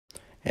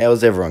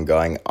How's everyone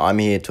going? I'm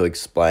here to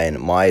explain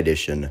my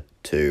addition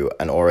to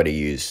an already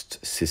used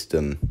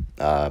system,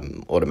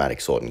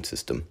 automatic sorting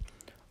system.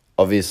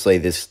 Obviously,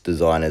 this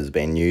design has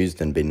been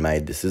used and been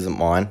made. This isn't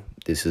mine.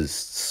 This is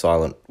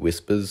Silent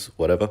Whispers,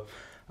 whatever.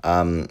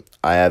 I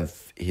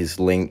have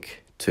his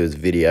link to his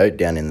video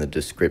down in the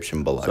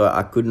description below. So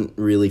I couldn't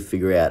really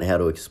figure out how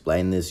to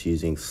explain this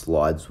using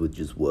slides with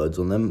just words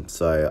on them.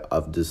 So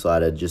I've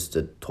decided just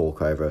to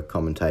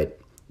commentate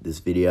this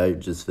video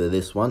just for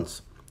this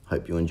once.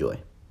 Hope you enjoy.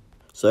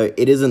 So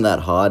it isn't that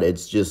hard.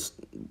 It's just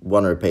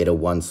one repeater,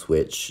 one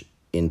switch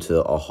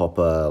into a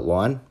hopper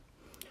line.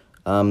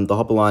 The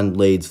hopper line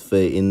leads,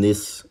 in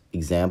this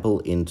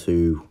example,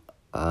 into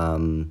a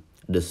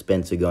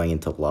dispenser going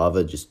into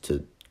lava, just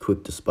to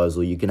quick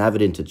disposal. You can have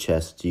it into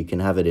chests, you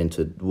can have it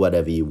into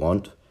whatever you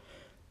want,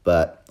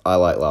 but I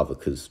like lava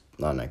because,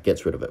 I don't know, it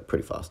gets rid of it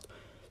pretty fast.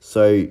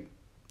 So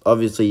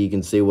obviously you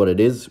can see what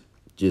it is,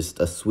 just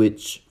a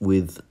switch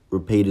with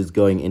repeaters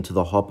going into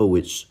the hopper,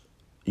 which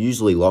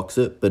usually locks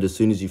it, but as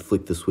soon as you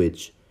flick the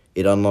switch,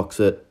 it unlocks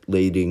it,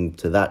 leading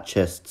to that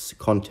chest's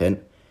content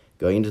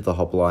going into the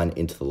hopper line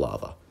into the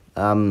lava.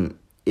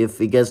 If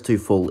it gets too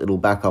full, it'll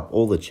back up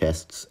all the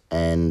chests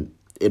and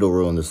it'll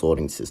ruin the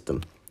sorting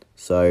system.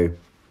 So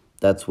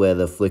that's where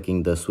the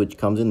flicking the switch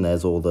comes in.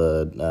 There's all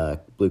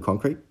the blue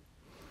concrete.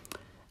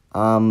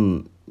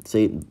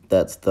 See,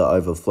 that's the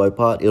overflow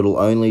part. It'll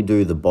only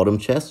do the bottom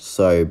chest,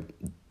 so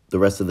the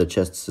rest of the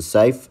chests are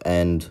safe,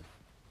 and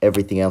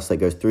everything else that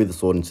goes through the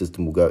sorting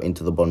system will go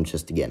into the bottom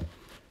chest again.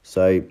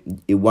 So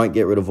it won't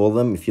get rid of all of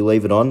them. If you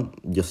leave it on,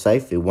 you're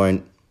safe. It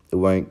won't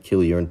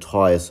kill your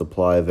entire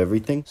supply of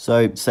everything.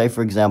 So say,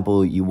 for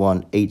example, you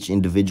want each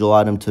individual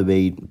item to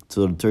be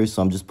sorted through.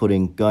 So I'm just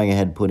going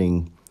ahead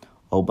putting a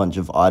whole bunch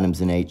of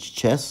items in each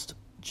chest,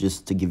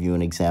 just to give you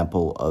an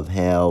example of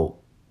how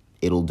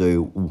it'll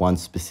do one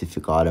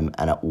specific item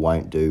and it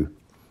won't do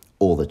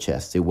all the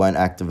chests. It won't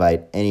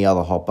activate any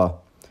other hopper.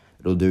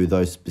 It'll do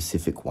those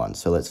specific ones.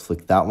 So let's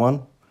flick that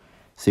one.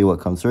 See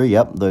what comes through.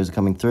 Yep, those are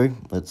coming through.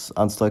 Let's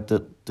unselect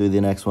it, do the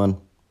next one.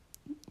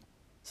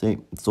 See,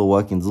 it's all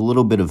working. There's a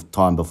little bit of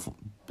time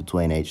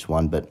between each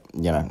one, but,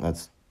 you know,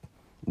 that's,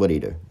 what do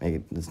you do?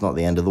 It's not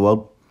the end of the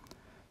world.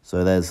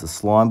 So there's the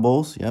slime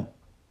balls, yep.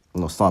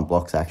 No, slime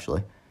blocks,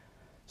 actually.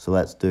 So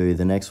let's do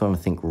the next one. I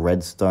think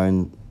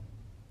redstone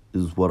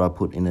is what I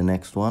put in the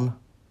next one.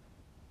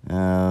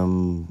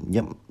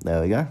 Yep,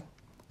 there we go.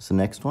 It's the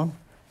next one.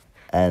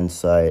 And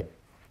so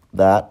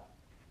that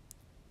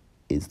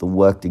is the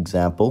worked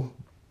example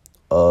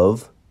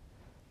of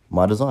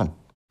my design.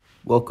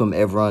 Welcome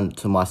everyone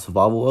to my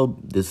survival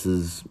world. This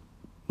is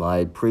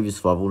my previous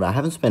survival. Now, I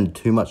haven't spent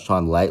too much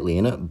time lately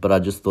in it, but I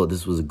just thought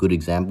this was a good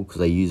example because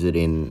I use it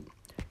in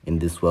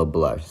this world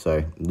below.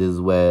 So this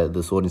is where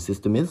the sorting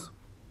system is.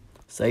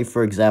 Say,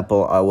 for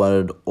example, I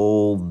wanted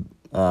all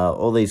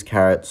these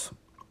carrots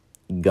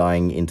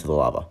going into the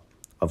lava.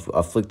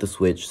 I've flicked the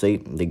switch. See,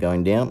 they're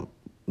going down.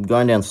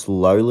 Going down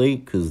slowly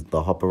because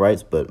the hopper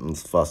rates, but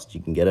as fast as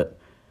you can get it.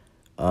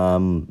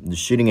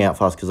 Shooting out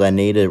fast because I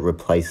need to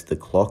replace the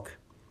clock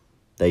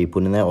that you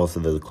put in there. Also,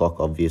 there's a clock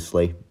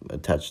obviously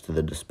attached to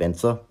the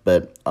dispenser,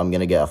 but I'm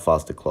gonna get a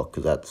faster clock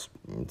because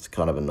it's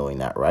kind of annoying,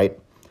 that rate.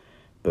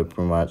 But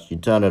pretty much you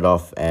turn it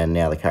off and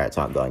now the carrots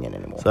aren't going in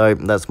anymore. So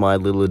that's my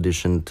little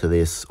addition to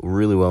this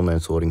really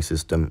well-known sorting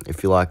system.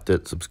 If you liked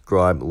it,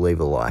 subscribe,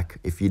 leave a like.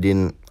 If you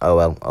didn't, oh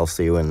well, I'll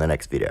see you in the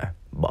next video.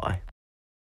 Bye.